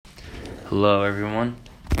Hello everyone,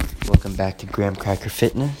 welcome back to Graham Cracker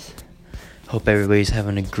Fitness. Hope everybody's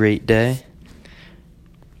having a great day.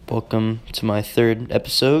 Welcome to my third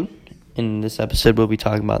episode. In this episode we'll be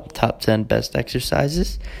talking about the top 10 best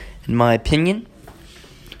exercises, in my opinion.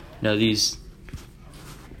 Now these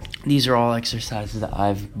are all exercises that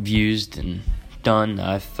I've used and done that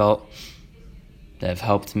I've felt that have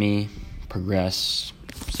helped me progress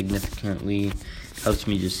significantly, helped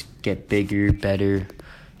me just get bigger, better,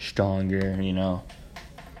 stronger.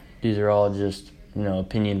 These are all just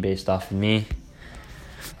opinion based off of me.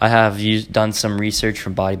 I have done some research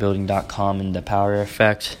from bodybuilding.com and the Power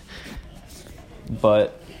Effect,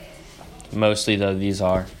 but mostly though these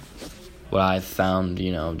are what I've found,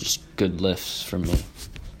 just good lifts for me.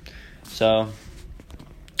 So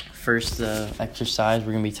first exercise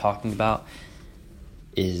we're going to be talking about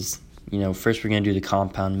is, first we're going to do the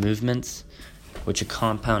compound movements, which a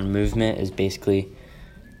compound movement is basically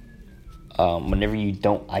whenever you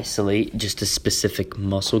don't isolate just a specific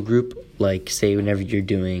muscle group, like say whenever you're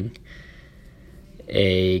doing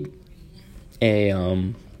a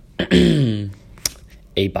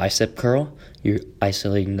bicep curl, you're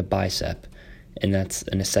isolating the bicep, and that's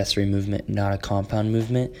an accessory movement, not a compound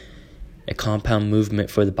movement. A compound movement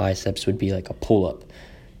for the biceps would be like a pull-up,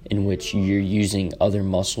 in which you're using other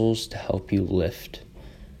muscles to help you lift.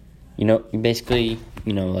 Basically,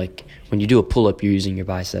 like when you do a pull-up, you're using your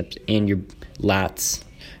biceps and your lats,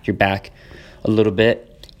 your back a little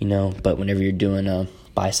bit, but whenever you're doing a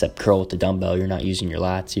bicep curl with the dumbbell, you're not using your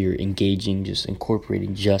lats, you're engaging, just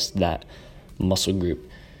incorporating just that muscle group.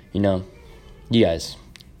 You guys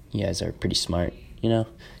are pretty smart, you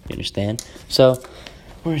understand? So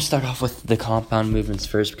we're going to start off with the compound movements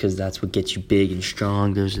first, because that's what gets you big and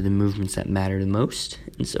strong. Those are the movements that matter the most.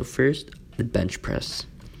 And so first, the bench press.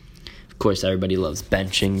 Of course, everybody loves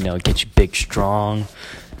benching. It gets you big, strong.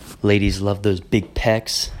 Ladies love those big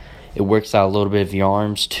pecs. It works out a little bit of your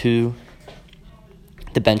arms too.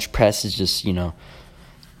 The bench press is just,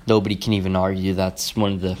 nobody can even argue that's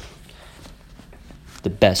one of the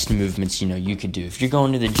best movements, you could do. If you're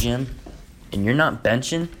going to the gym and you're not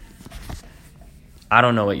benching, I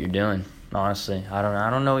don't know what you're doing, honestly. I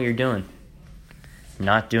don't know what you're doing. You're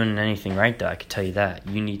not doing anything right, though, I can tell you that.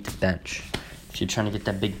 You need to bench. If you're trying to get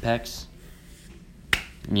that big pecs,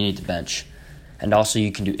 you need to bench. And also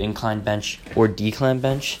you can do incline bench or decline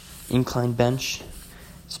bench. Incline bench,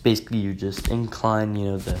 it's basically you just incline,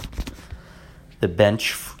 the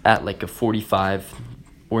bench at like a 45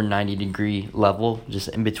 or 90 degree level, just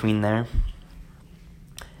in between there.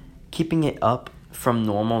 Keeping it up from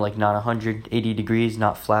normal, like not 180 degrees,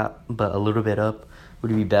 not flat, but a little bit up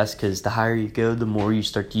would be best, because the higher you go, the more you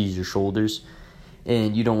start to use your shoulders,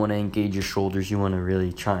 and you don't want to engage your shoulders. You want to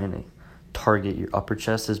really try and target your upper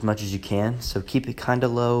chest as much as you can. So keep it kind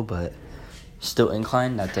of low, but still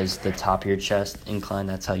incline. That does the top of your chest. Incline,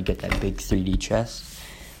 that's how you get that big 3D chest,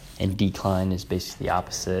 and decline is basically the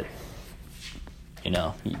opposite.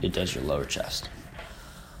 It does your lower chest.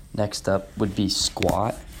 Next up would be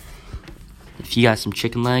squat. If you got some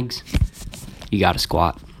chicken legs, you got to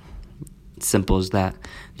squat. It's simple as that.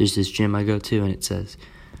 There's this gym I go to, and it says,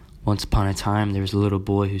 once upon a time, there was a little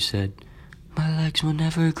boy who said, "My legs will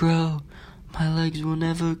never grow. My legs will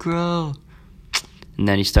never grow." And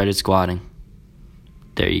then he started squatting.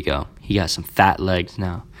 There you go. He got some fat legs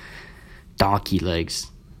now. Donkey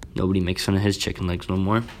legs. Nobody makes fun of his chicken legs no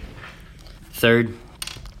more. Third,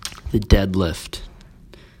 the deadlift.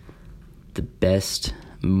 The best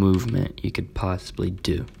movement you could possibly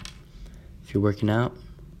do. If you're working out,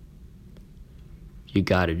 you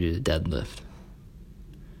gotta do the deadlift.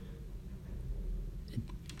 It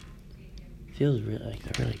feels really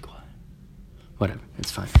quiet. Whatever,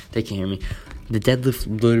 it's fine. They can hear me. The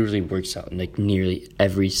deadlift literally works out in like nearly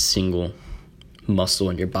every single muscle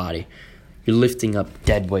in your body. You're lifting up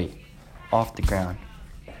dead weight off the ground.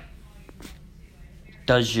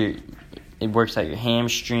 It works out your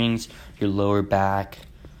hamstrings, your lower back,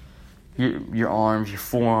 your arms, your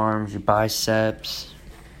forearms, your biceps.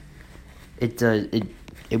 It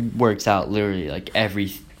works out literally like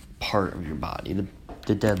every part of your body.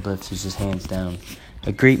 The deadlift is just hands down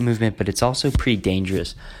a great movement, but it's also pretty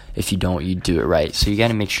dangerous if you do it right. So you got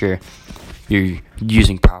to make sure you're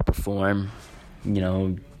using proper form,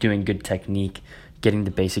 doing good technique, getting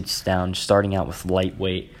the basics down, starting out with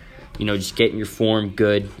lightweight, just getting your form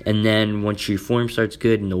good. And then once your form starts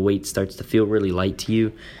good and the weight starts to feel really light to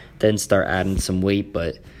you, then start adding some weight.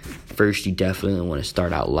 But first, you definitely want to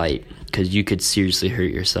start out light, because you could seriously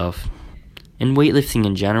hurt yourself. And weightlifting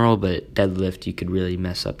in general, but deadlift, you could really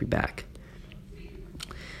mess up your back.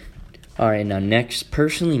 Alright, now next,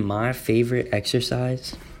 personally, my favorite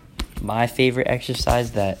exercise my favorite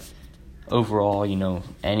exercise that overall,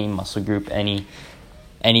 any muscle group,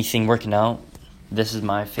 anything working out, this is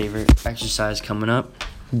my favorite exercise coming up.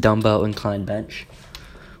 Dumbbell incline bench,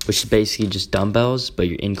 which is basically just dumbbells, but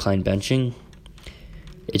you're incline benching.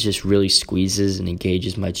 It just really squeezes and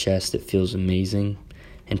engages my chest. It feels amazing.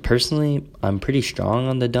 And personally, I'm pretty strong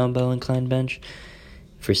on the dumbbell incline bench.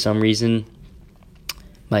 For some reason,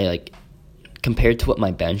 compared to what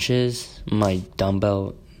my bench is, my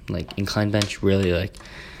dumbbell incline bench really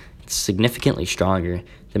it's significantly stronger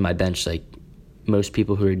than my bench. Most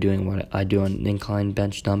people who are doing what I do on incline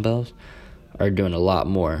bench dumbbells are doing a lot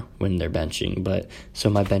more when they're benching. But so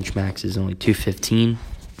my bench max is only 215.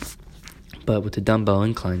 But with the dumbbell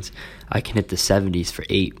inclines, I can hit the 70s for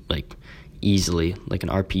 8, easily, an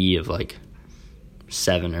RPE of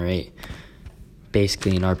 7 or 8.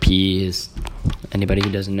 Basically, an RPE is, anybody who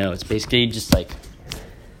doesn't know, it's basically just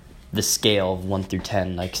the scale of 1 through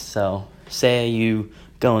 10. So say you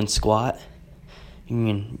go and squat,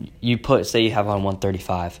 say you have on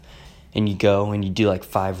 135, and you go and you do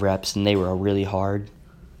 5 reps, and they were really hard.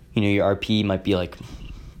 Your RPE might be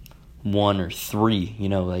 1 or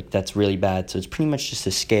 3, that's really bad. So it's pretty much just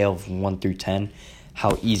a scale of 1 through 10,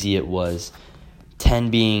 how easy it was. 10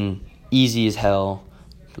 being easy as hell,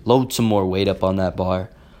 load some more weight up on that bar.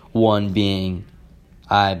 1 being,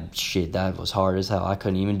 that was hard as hell. I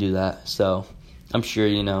couldn't even do that. So I'm sure,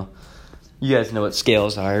 you guys know what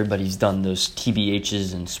scales are. Everybody's done those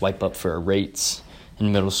TBHs and swipe up for rates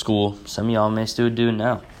in middle school. Some of y'all may still do it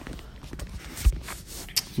now.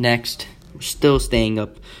 Next, we're still staying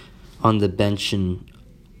up on the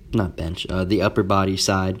the upper body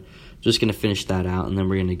side. Just going to finish that out, and then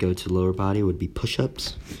we're going to go to lower body, would be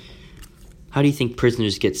push-ups. How do you think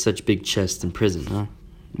prisoners get such big chests in prison, huh?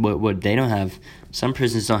 What they don't have, some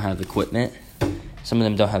prisons don't have equipment. Some of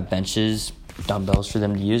them don't have benches, dumbbells for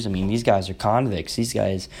them to use. These guys are convicts. These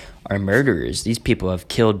guys are murderers. These people have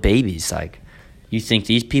killed babies. You think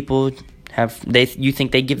these people you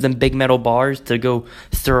think they give them big metal bars to go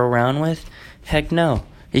throw around with? Heck no.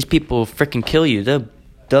 These people will freaking kill you.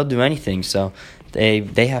 They'll do anything. So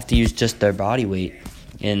they have to use just their body weight.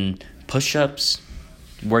 In push-ups,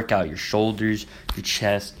 work out your shoulders, your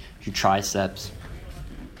chest, your triceps.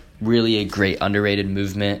 Really a great underrated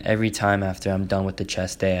movement. Every time after I'm done with the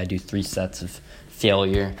chest day, I do 3 sets of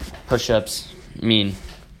failure. Push-ups,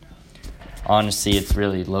 honestly, it's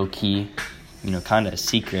really low-key, kind of a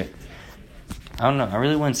secret. I don't know. I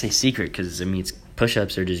really wouldn't say secret because,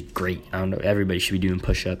 push-ups are just great. I don't know. Everybody should be doing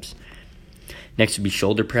push-ups. Next would be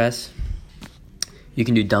shoulder press. You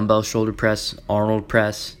can do dumbbell shoulder press, Arnold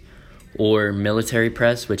press, or military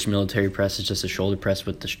press, which military press is just a shoulder press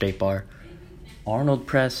with the straight bar. Arnold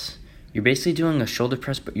press, you're basically doing a shoulder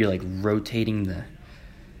press, but you're rotating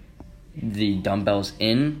the dumbbells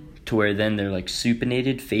in to where then they're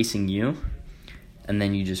supinated facing you, and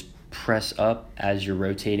then you just press up as you're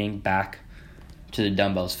rotating back to the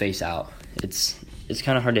dumbbells face out. It's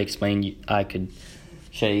kind of hard to explain. I could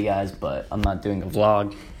show you guys, but I'm not doing a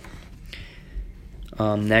vlog.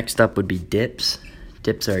 Next up would be dips.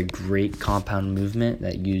 Dips are a great compound movement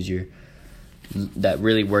that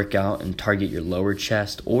really work out and target your lower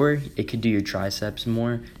chest, or it could do your triceps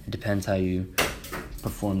more. It depends how you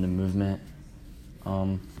perform the movement.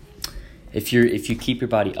 If you keep your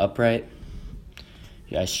body upright,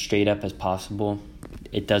 as straight up as possible,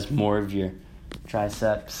 it does more of your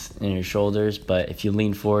triceps and your shoulders. But if you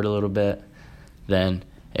lean forward a little bit, then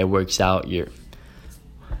it works out your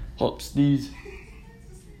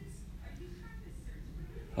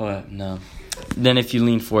Then if you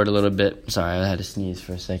lean forward a little bit, sorry, I had to sneeze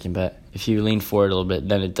for a second, but if you lean forward a little bit,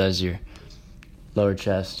 then it does your lower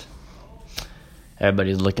chest.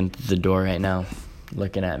 Everybody's looking through the door right now,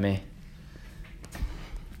 looking at me.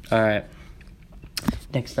 All right.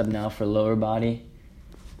 Next up now for lower body,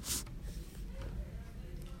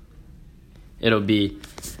 it'll be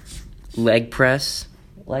leg press.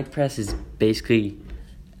 Leg press is basically,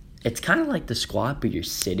 it's kind of like the squat, but you're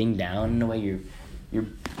sitting down in a way. You're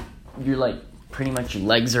pretty much your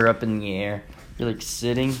legs are up in the air. You're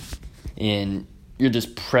sitting, and you're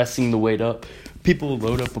just pressing the weight up. People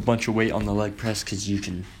load up a bunch of weight on the leg press because you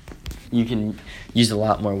can use a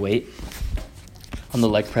lot more weight on the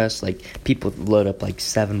leg press. People load up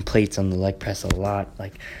 7 plates on the leg press, a lot,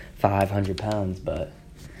 500 pounds, but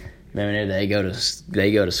whenever they go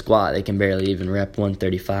to squat, they can barely even rep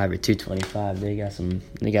 135 or 225. They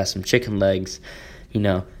got some chicken legs,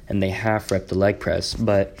 and they half rep the leg press.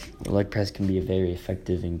 But the leg press can be a very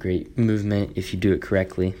effective and great movement if you do it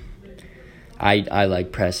correctly. I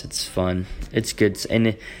leg press. It's fun. It's good,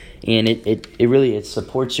 and And it really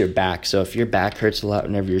supports your back. So if your back hurts a lot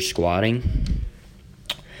whenever you're squatting,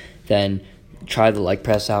 then try the leg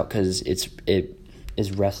press out, because it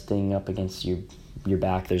is resting up against your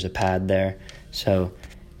back. There's a pad there, so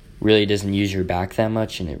really doesn't use your back that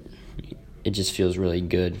much, and it just feels really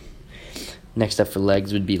good. Next up for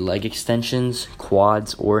legs would be leg extensions,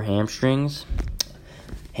 quads, or hamstrings.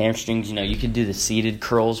 Hamstrings, you could do the seated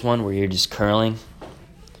curls one where you're just curling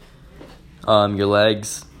your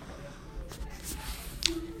legs,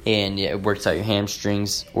 and it works out your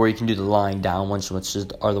hamstrings. Or you can do the lying down ones, which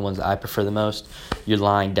are the ones that I prefer the most. You're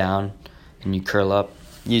lying down and you curl up.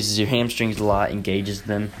 Uses your hamstrings a lot, engages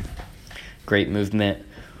them. Great movement.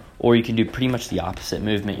 Or you can do pretty much the opposite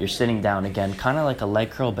movement. You're sitting down again, kind of like a leg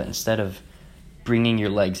curl, but instead of bringing your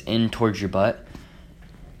legs in towards your butt,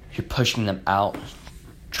 you're pushing them out.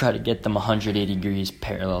 Try to get them 180 degrees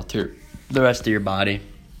parallel to the rest of your body.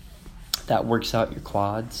 That works out your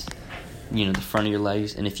quads, the front of your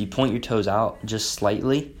legs. And if you point your toes out just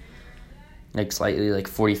slightly, like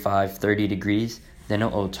 45, 30 degrees, then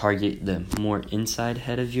it will target the more inside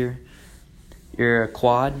head of your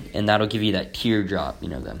quad, and that'll give you that teardrop,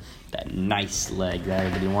 that nice leg that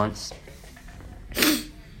everybody wants.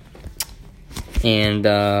 And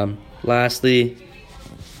lastly,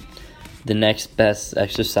 the next best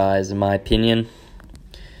exercise, in my opinion,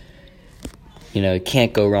 you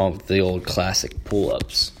can't go wrong with the old classic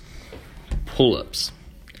pull-ups. Pull-ups.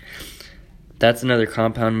 That's another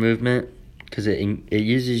compound movement, because it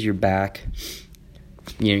uses your back,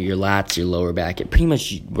 your lats, your lower back. It pretty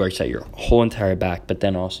much works out your whole entire back, but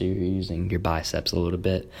then also you're using your biceps a little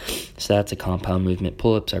bit. So that's a compound movement.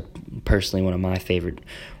 Pull-ups are personally one of my favorite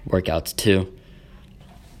workouts too.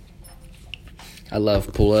 I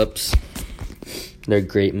love pull-ups. They're a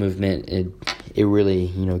great movement. It really,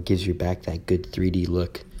 gives your back that good 3D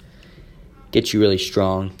look. Gets you really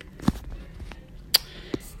strong.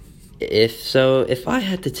 If I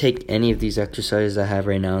had to take any of these exercises I have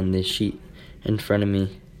right now on this sheet in front of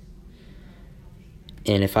me,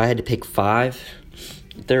 and if I had to pick 5,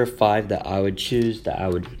 there are 5 that I would choose,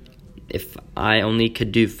 if I only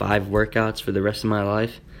could do 5 workouts for the rest of my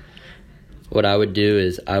life, what I would do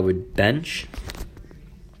is I would bench,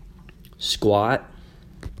 squat,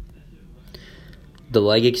 the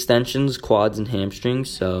leg extensions, quads, and hamstrings.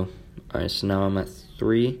 So now I'm at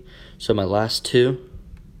 3. So my last 2,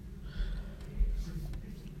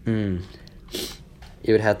 it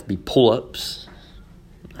would have to be pull-ups.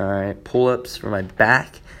 Alright, pull-ups for my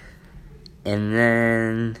back. And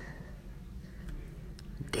then,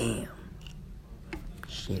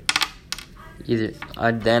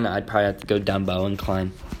 I'd probably have to go dumbbell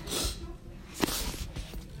incline.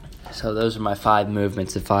 So those are my 5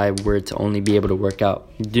 movements. If I were to only be able to work out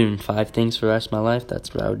doing 5 things for the rest of my life,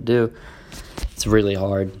 that's what I would do. It's really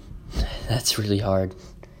hard. That's really hard.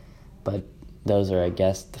 But those are, I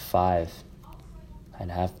guess, the 5 I'd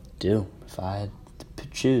have to do if I had to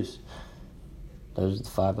choose. Those are the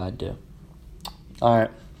 5 I'd do. Alright.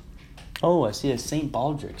 Oh, I see a St.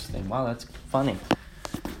 Baldrick's thing. Wow, that's funny.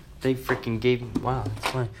 They freaking gave me... Wow, that's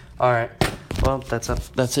funny. Alright. Well,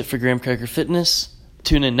 that's it for Graham Cracker Fitness.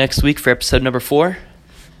 Tune in next week for episode number 4.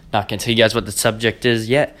 Not going to tell you guys what the subject is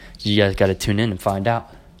yet. You guys got to tune in and find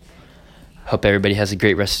out. Hope everybody has a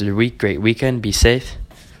great rest of the week, great weekend. Be safe.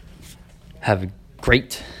 Have a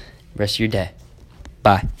great rest of your day.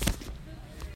 Bye.